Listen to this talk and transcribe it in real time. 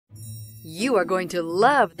You are going to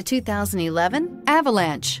love the 2011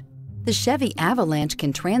 Avalanche. The Chevy Avalanche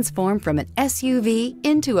can transform from an SUV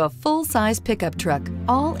into a full-size pickup truck,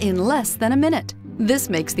 all in less than a minute. This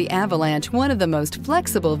makes the Avalanche one of the most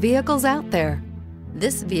flexible vehicles out there.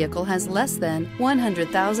 This vehicle has less than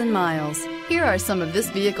 100,000 miles. Here are some of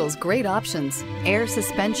this vehicle's great options: air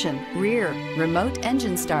suspension, rear, remote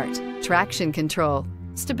engine start, traction control,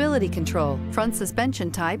 stability control, front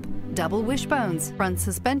suspension type, double wishbones, front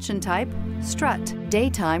suspension type, strut,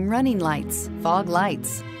 daytime running lights, fog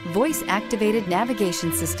lights, voice-activated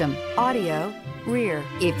navigation system, audio, rear.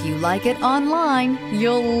 If you like it online,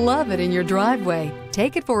 you'll love it in your driveway.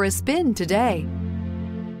 Take it for a spin today.